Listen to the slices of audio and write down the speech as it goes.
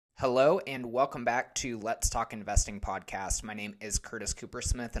Hello and welcome back to Let's Talk Investing podcast. My name is Curtis Cooper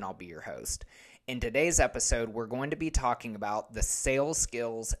Smith and I'll be your host. In today's episode, we're going to be talking about the sales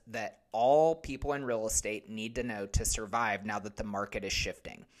skills that all people in real estate need to know to survive now that the market is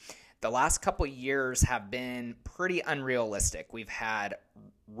shifting. The last couple years have been pretty unrealistic. We've had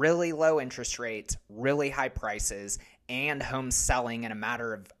really low interest rates, really high prices, and homes selling in a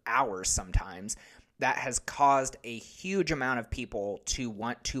matter of hours sometimes. That has caused a huge amount of people to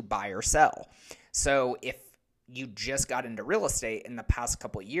want to buy or sell. So if you just got into real estate in the past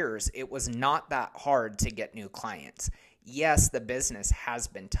couple of years, it was not that hard to get new clients. Yes, the business has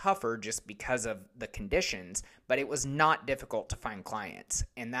been tougher just because of the conditions, but it was not difficult to find clients.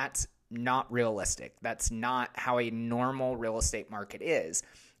 And that's not realistic. That's not how a normal real estate market is.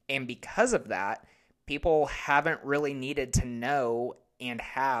 And because of that, people haven't really needed to know and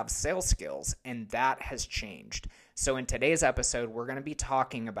have sales skills, and that has changed. So in today's episode, we're going to be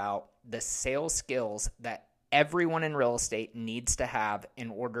talking about the sales skills that everyone in real estate needs to have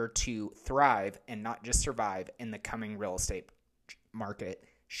in order to thrive and not just survive in the coming real estate market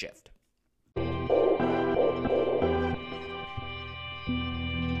shift.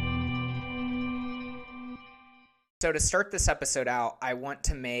 So to start this episode out, I want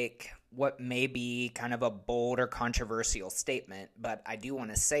to make what may be kind of a bold or controversial statement, but I do want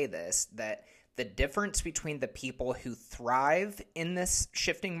to say this, that the difference between the people who thrive in this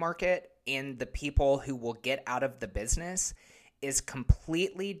shifting market and the people who will get out of the business is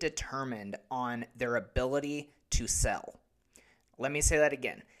completely determined on their ability to sell. Let me say that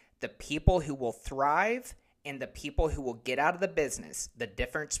again. The people who will thrive and the people who will get out of the business, the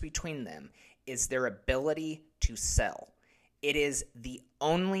difference between them is their ability to sell. It is the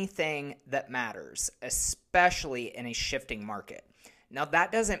only thing that matters, especially in a shifting market. Now,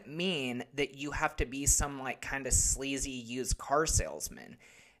 that doesn't mean that you have to be some kind of sleazy used car salesman.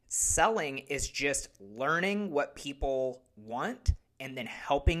 Selling is just learning what people want and then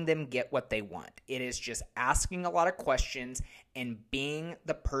helping them get what they want. It is just asking a lot of questions and being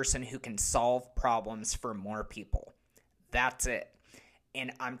the person who can solve problems for more people. That's it.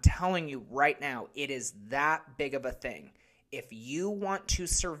 And I'm telling you right now, it is that big of a thing. If you want to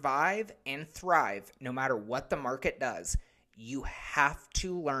survive and thrive, no matter what the market does, you have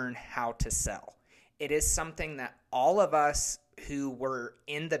to learn how to sell. It is something that all of us who were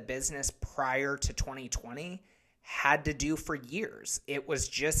in the business prior to 2020 had to do for years. It was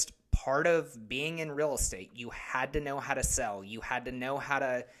just part of being in real estate. You had to know how to sell. You had to know how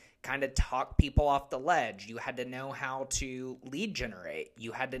to kind of talk people off the ledge. You had to know how to lead generate.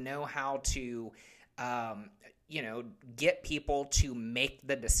 You had to know how to get people to make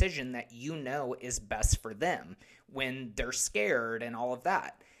the decision that is best for them when they're scared and all of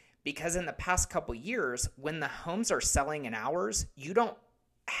that. Because in the past couple years, when the homes are selling in hours, you don't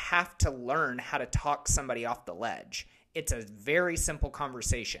have to learn how to talk somebody off the ledge. It's a very simple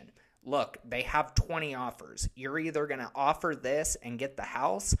conversation. Look, they have 20 offers. You're either going to offer this and get the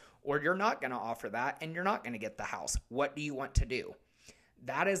house, or you're not going to offer that and you're not going to get the house. What do you want to do?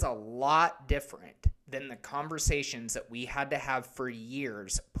 That is a lot different than the conversations that we had to have for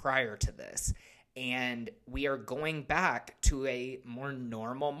years prior to this. And we are going back to a more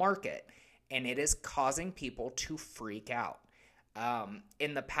normal market, and it is causing people to freak out.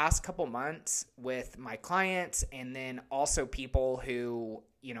 In the past couple months with my clients, and then also people who,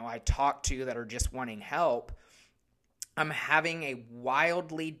 I talk to that are just wanting help, I'm having a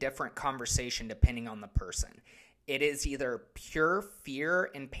wildly different conversation depending on the person. It is either pure fear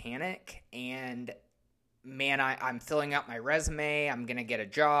and panic and, man, I'm filling out my resume, I'm going to get a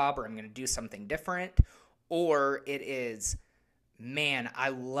job, or I'm going to do something different. Or it is, man, I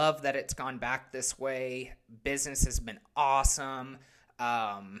love that it's gone back this way. Business has been awesome.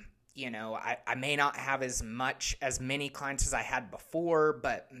 I may not have as many clients as I had before,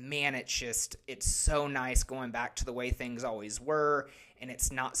 but man, it's so nice going back to the way things always were, and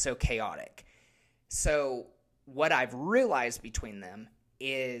it's not so chaotic. So what I've realized between them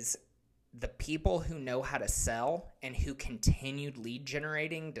is the people who know how to sell and who continued lead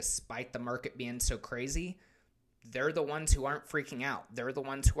generating despite the market being so crazy, they're the ones who aren't freaking out. They're the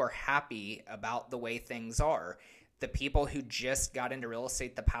ones who are happy about the way things are. The people who just got into real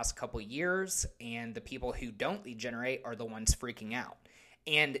estate the past couple years and the people who don't lead generate are the ones freaking out.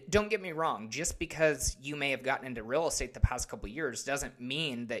 And don't get me wrong, just because you may have gotten into real estate the past couple years doesn't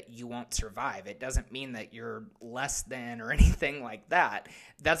mean that you won't survive. It doesn't mean that you're less than or anything like that.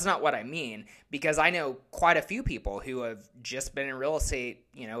 That's not what I mean, because I know quite a few people who have just been in real estate,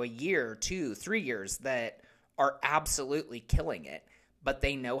 a year, 2, 3 years that are absolutely killing it, but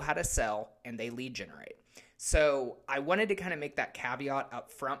they know how to sell and they lead generate. So I wanted to kind of make that caveat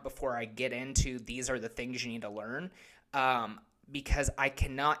up front before I get into these are the things you need to learn, because I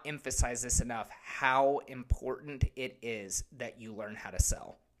cannot emphasize this enough, how important it is that you learn how to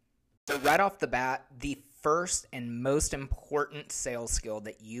sell. So right off the bat, the first and most important sales skill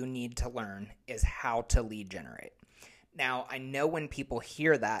that you need to learn is how to lead generate. Now, I know when people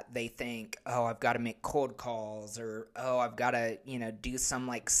hear that, they think, oh, I've got to make cold calls, or, oh, I've got to, do some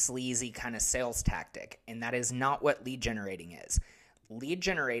like sleazy kind of sales tactic. And that is not what lead generating is. Lead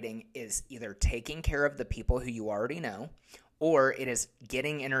generating is either taking care of the people who you already know, or it is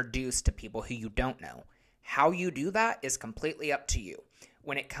getting introduced to people who you don't know. How you do that is completely up to you.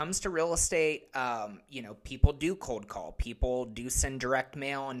 When it comes to real estate, people do cold call. People do send direct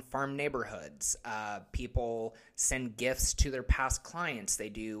mail in farm neighborhoods. People send gifts to their past clients. They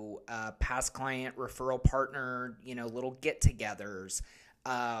do past client referral partner, little get-togethers.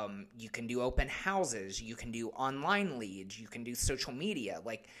 You can do open houses. You can do online leads. You can do social media.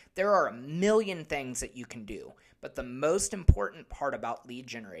 Like, there are a million things that you can do. But the most important part about lead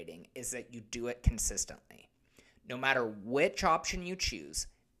generating is that you do it consistently. No matter which option you choose,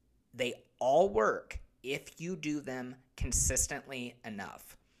 they all work if you do them consistently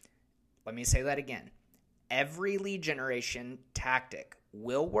enough. Let me say that again. Every lead generation tactic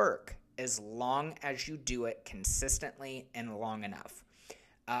will work as long as you do it consistently and long enough.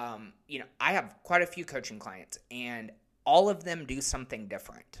 I have quite a few coaching clients, and all of them do something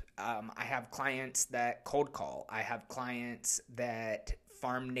different. I have clients that cold call. I have clients that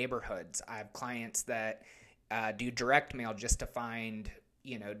farm neighborhoods. I have clients that do direct mail just to find,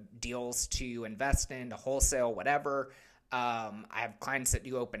 deals to invest in, to wholesale, whatever. I have clients that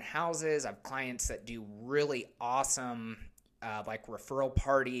do open houses. I have clients that do really awesome, like referral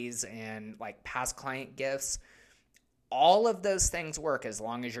parties and like past client gifts. All of those things work as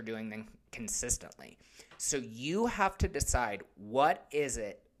long as you're doing them consistently. So you have to decide, what is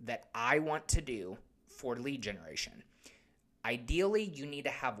it that I want to do for lead generation? Ideally, you need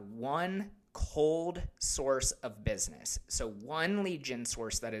to have one cold source of business. So one lead gen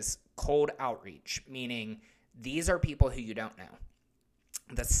source that is cold outreach, meaning these are people who you don't know.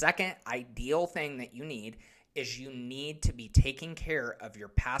 The second ideal thing that you need is you need to be taking care of your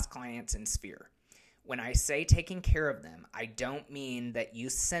past clients in Sphere. When I say taking care of them, I don't mean that you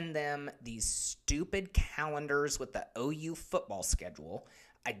send them these stupid calendars with the OU football schedule.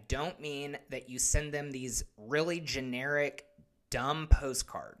 I don't mean that you send them these really generic, dumb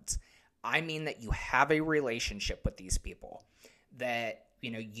postcards. I mean that you have a relationship with these people, that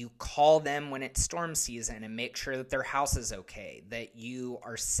you call them when it's storm season and make sure that their house is okay, that you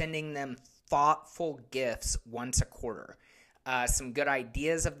are sending them thoughtful gifts once a quarter. Some good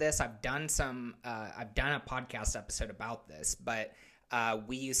ideas of this. I've done a podcast episode about this, but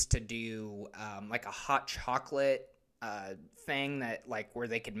we used to do like a hot chocolate thing that where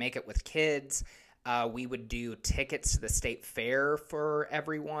they could make it with kids. We would do tickets to the state fair for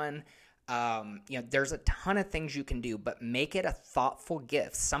everyone. There's a ton of things you can do, but make it a thoughtful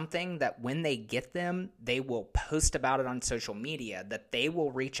gift, something that when they get them, they will post about it on social media, that they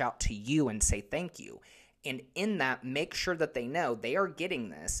will reach out to you and say thank you. And in that, make sure that they know they are getting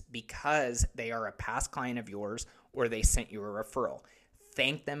this because they are a past client of yours or they sent you a referral.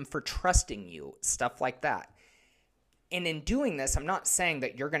 Thank them for trusting you, stuff like that. And in doing this, I'm not saying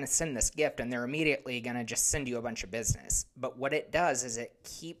that you're going to send this gift and they're immediately going to just send you a bunch of business. But what it does is it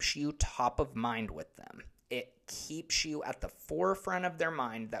keeps you top of mind with them. It keeps you at the forefront of their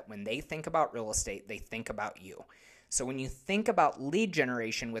mind that when they think about real estate, they think about you. So when you think about lead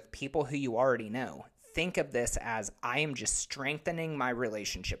generation with people who you already know, think of this as I am just strengthening my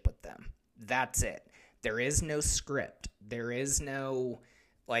relationship with them. That's it. There is no script. There is no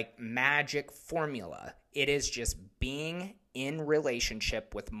magic formula. It is just being in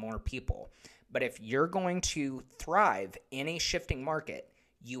relationship with more people. But if you're going to thrive in a shifting market,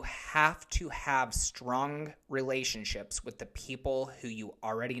 you have to have strong relationships with the people who you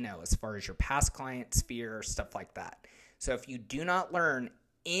already know, as far as your past client sphere, stuff like that. So if you do not learn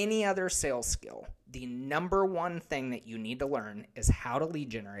any other sales skill, the number one thing that you need to learn is how to lead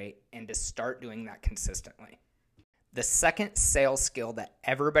generate and to start doing that consistently. The second sales skill that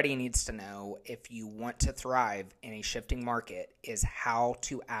everybody needs to know if you want to thrive in a shifting market is how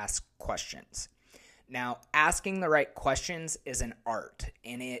to ask questions. Now, asking the right questions is an art,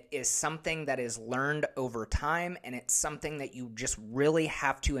 and it is something that is learned over time, and it's something that you just really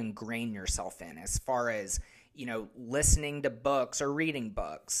have to ingrain yourself in, as far as listening to books or reading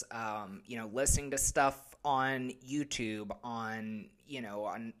books, listening to stuff on YouTube, on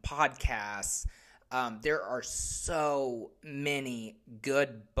podcasts, There are so many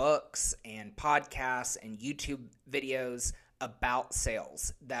good books and podcasts and YouTube videos about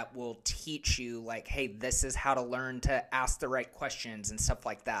sales that will teach you like, hey, this is how to learn to ask the right questions and stuff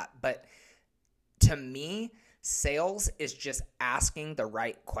like that. But to me, sales is just asking the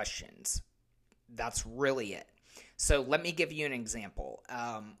right questions. That's really it. So let me give you an example.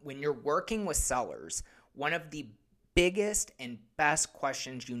 When you're working with sellers, one of the biggest and best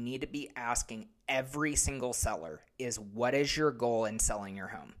questions you need to be asking every single seller is, what is your goal in selling your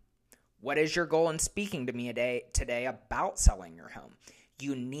home? What is your goal in speaking to me today about selling your home?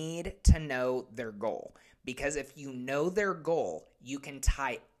 You need to know their goal, because if you know their goal, you can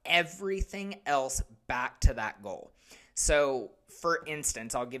tie everything else back to that goal. So, for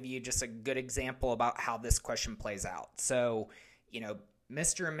instance, I'll give you just a good example about how this question plays out. So,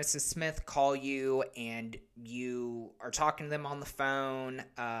 Mr. and Mrs. Smith call you and you are talking to them on the phone.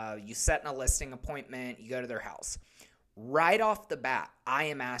 You set a listing appointment. You go to their house. Right off the bat, I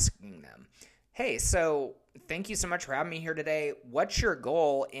am asking them, hey, so thank you so much for having me here today. What's your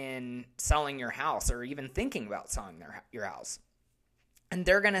goal in selling your house, or even thinking about selling your house? And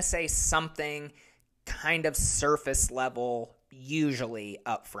they're going to say something kind of surface level, usually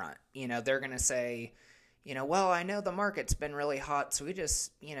up front. They're going to say, well, I know the market's been really hot, so we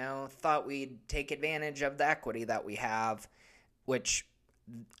just, thought we'd take advantage of the equity that we have, which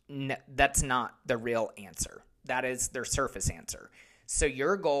that's not the real answer. That is their surface answer. So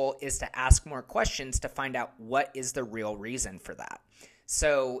your goal is to ask more questions to find out what is the real reason for that.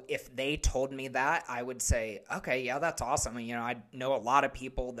 So if they told me that, I would say, okay, yeah, that's awesome. I know a lot of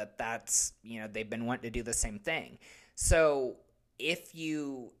people that's, they've been wanting to do the same thing. So if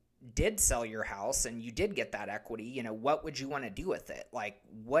you did sell your house and you did get that equity, what would you want to do with it? Like,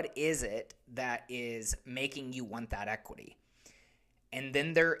 what is it that is making you want that equity? And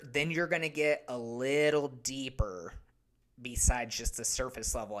then you're going to get a little deeper besides just the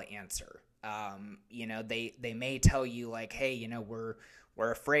surface level answer. They may tell you like, hey,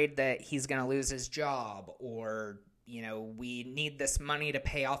 we're afraid that he's going to lose his job, or, we need this money to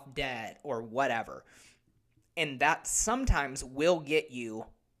pay off debt, or whatever. And that sometimes will get you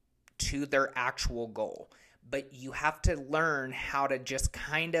to their actual goal. But you have to learn how to just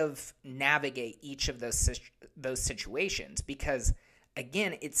kind of navigate each of those situations, because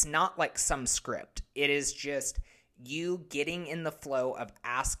again, it's not like some script. It is just you getting in the flow of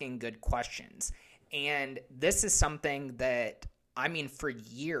asking good questions. And this is something that, for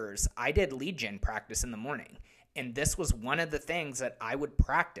years, I did lead gen practice in the morning. And this was one of the things that I would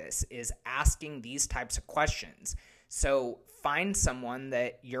practice, is asking these types of questions. So find someone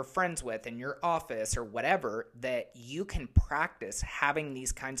that you're friends with in your office or whatever that you can practice having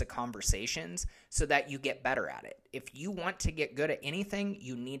these kinds of conversations so that you get better at it. If you want to get good at anything,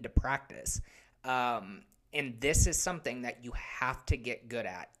 you need to practice. And this is something that you have to get good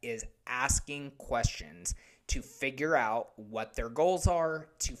at, is asking questions to figure out what their goals are,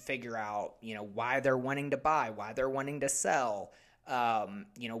 to figure out, why they're wanting to buy, why they're wanting to sell,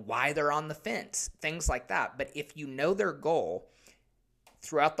 why they're on the fence, things like that. But if you know their goal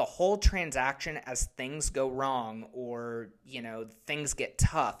throughout the whole transaction, as things go wrong or, things get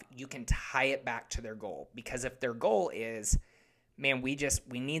tough, you can tie it back to their goal. Because if their goal is, man, we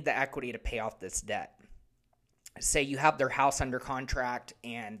need the equity to pay off this debt. Say you have their house under contract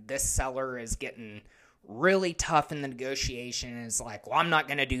and this seller is getting really tough in the negotiation and is like, well, I'm not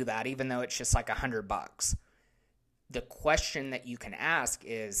going to do that, even though it's just like $100. The question that you can ask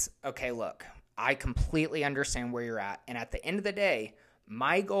is, okay, look, I completely understand where you're at. And at the end of the day,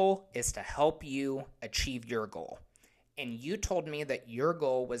 my goal is to help you achieve your goal. And you told me that your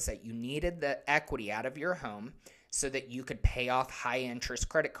goal was that you needed the equity out of your home so that you could pay off high interest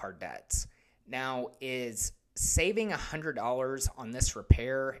credit card debts. Now, is saving $100 on this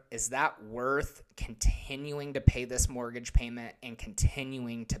repair, is that worth continuing to pay this mortgage payment and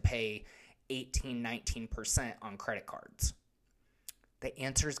continuing to pay 18-19% on credit cards? The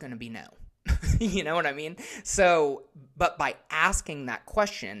answer is going to be no. You know what I mean? So, but by asking that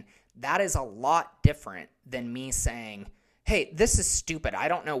question, that is a lot different than me saying, hey, this is stupid. I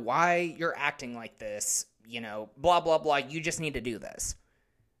don't know why you're acting like this, blah, blah, blah. You just need to do this.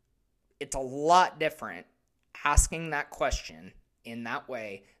 It's a lot different asking that question in that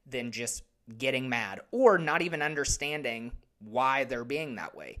way than just getting mad or not even understanding why they're being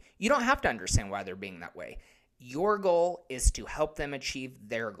that way. You don't have to understand why they're being that way. Your goal is to help them achieve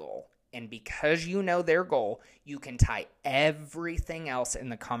their goal. And because you know their goal, you can tie everything else in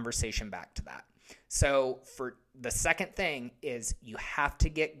the conversation back to that. So for the second thing is you have to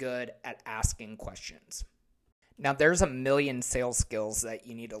get good at asking questions. Now, there's a million sales skills that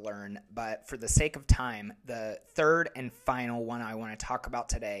you need to learn, but for the sake of time, the third and final one I want to talk about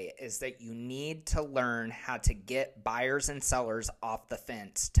today is that you need to learn how to get buyers and sellers off the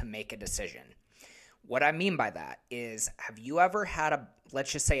fence to make a decision. What I mean by that is, have you ever had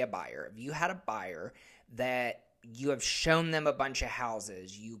let's just say a buyer, have you had a buyer that you have shown them a bunch of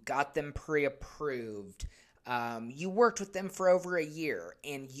houses, you got them pre-approved, you worked with them for over a year,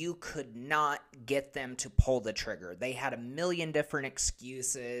 and you could not get them to pull the trigger. They had a million different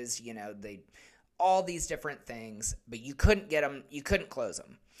excuses, all these different things, but you couldn't get them, you couldn't close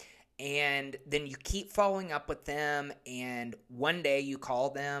them. And then you keep following up with them, and one day you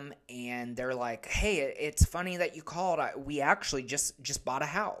call them, and they're like, hey, it's funny that you called. We actually just bought a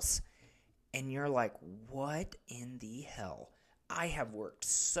house. And you're like, what in the hell? I have worked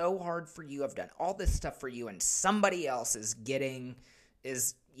so hard for you. I've done all this stuff for you, and somebody else is getting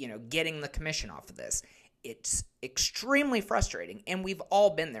the commission off of this. It's extremely frustrating, and we've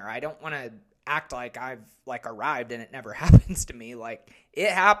all been there. I don't want to act like I've arrived and it never happens to me. Like, it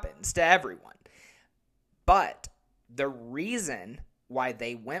happens to everyone. But the reason why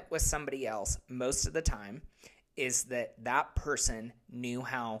they went with somebody else most of the time is that person knew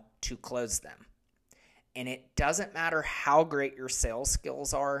how to close them. And it doesn't matter how great your sales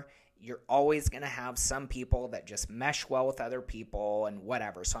skills are, you're always going to have some people that just mesh well with other people and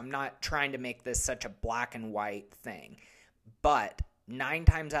whatever. So I'm not trying to make this such a black and white thing. But 9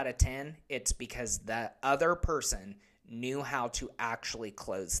 times out of 10, it's because the other person knew how to actually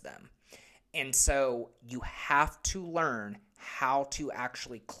close them. And so you have to learn how to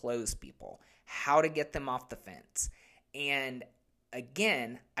actually close people, how to get them off the fence. And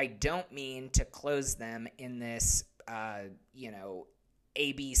again, I don't mean to close them in this,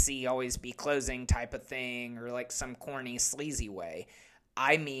 ABC always be closing type of thing, or like some corny, sleazy way.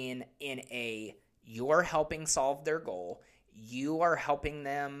 I mean you're helping solve their goal. You are helping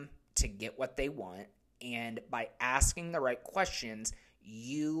them to get what they want. And by asking the right questions,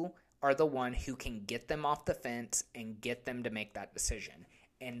 you are the one who can get them off the fence and get them to make that decision.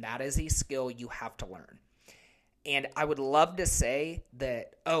 And that is a skill you have to learn. And I would love to say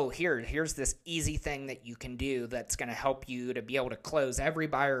that, here's this easy thing that you can do that's going to help you to be able to close every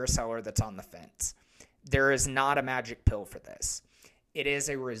buyer or seller that's on the fence. There is not a magic pill for this. It is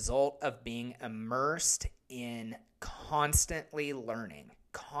a result of being immersed in constantly learning,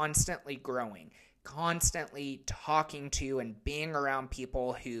 constantly growing, constantly talking to and being around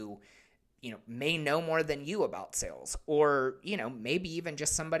people who may know more than you about sales, or, maybe even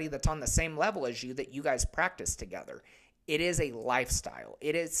just somebody that's on the same level as you that you guys practice together. It is a lifestyle.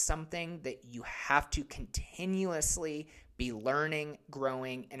 It is something that you have to continuously be learning,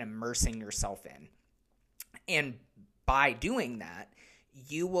 growing, and immersing yourself in. And by doing that,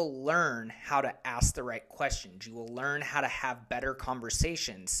 you will learn how to ask the right questions. You will learn how to have better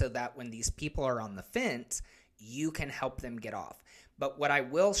conversations so that when these people are on the fence, you can help them get off. But what I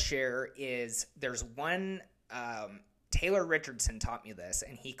will share is there's one, Taylor Richardson taught me this,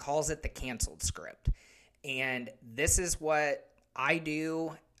 and he calls it the canceled script. And this is what I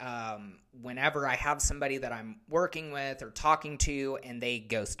do whenever I have somebody that I'm working with or talking to and they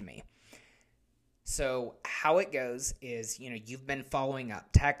ghost me. So how it goes is, you've been following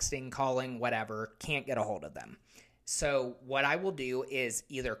up, texting, calling, whatever, can't get a hold of them. So what I will do is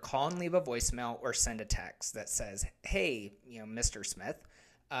either call and leave a voicemail or send a text that says, hey, Mr. Smith,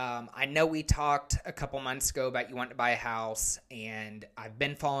 I know we talked a couple months ago about you wanting to buy a house, and I've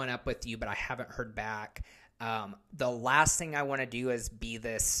been following up with you, but I haven't heard back. The last thing I want to do is be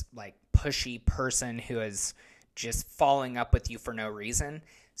this pushy person who is just following up with you for no reason.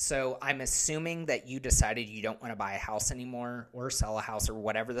 So I'm assuming that you decided you don't want to buy a house anymore or sell a house or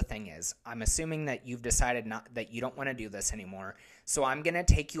whatever the thing is. I'm assuming that you've decided that you don't want to do this anymore. So I'm going to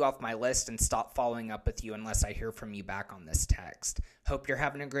take you off my list and stop following up with you unless I hear from you back on this text. Hope you're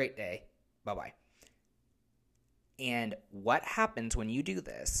having a great day. Bye-bye. And what happens when you do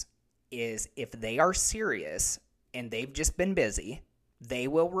this is if they are serious and they've just been busy, they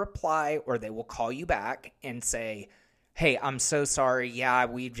will reply or they will call you back and say, hey, I'm so sorry. Yeah,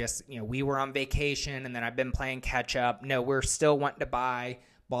 we just, we were on vacation and then I've been playing catch up. No, we're still wanting to buy,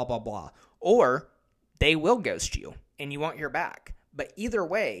 blah, blah, blah. Or they will ghost you and you won't hear back. But either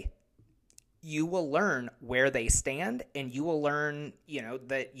way, you will learn where they stand and you will learn,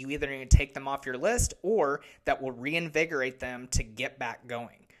 that you either need to take them off your list or that will reinvigorate them to get back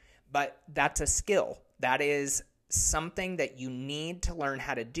going. But that's a skill. That is something that you need to learn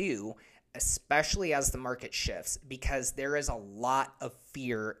how to do, especially as the market shifts, because there is a lot of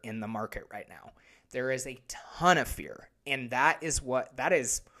fear in the market right now. There is a ton of fear, and that is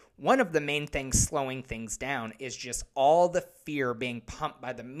one of the main things slowing things down is just all the fear being pumped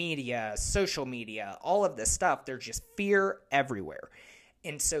by the media, social media, all of this stuff. There's just fear everywhere.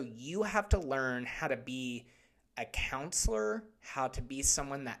 And so you have to learn how to be a counselor, how to be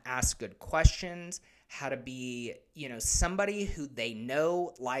someone that asks good questions, how to be, somebody who they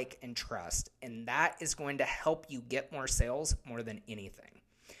know, like, and trust. And that is going to help you get more sales more than anything.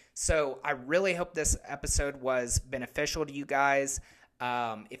 So I really hope this episode was beneficial to you guys.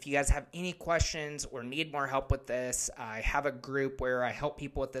 If you guys have any questions or need more help with this, I have a group where I help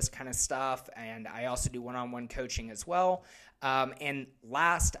people with this kind of stuff, and I also do one-on-one coaching as well. And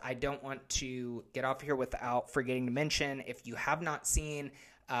last, I don't want to get off here without forgetting to mention, if you have not seen,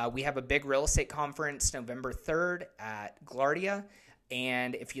 we have a big real estate conference November 3rd at Glardia.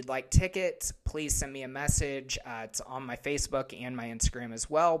 And if you'd like tickets, please send me a message. It's on my Facebook and my Instagram as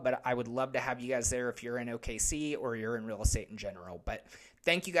well. But I would love to have you guys there if you're in OKC or you're in real estate in general. But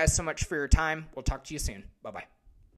thank you guys so much for your time. We'll talk to you soon. Bye-bye.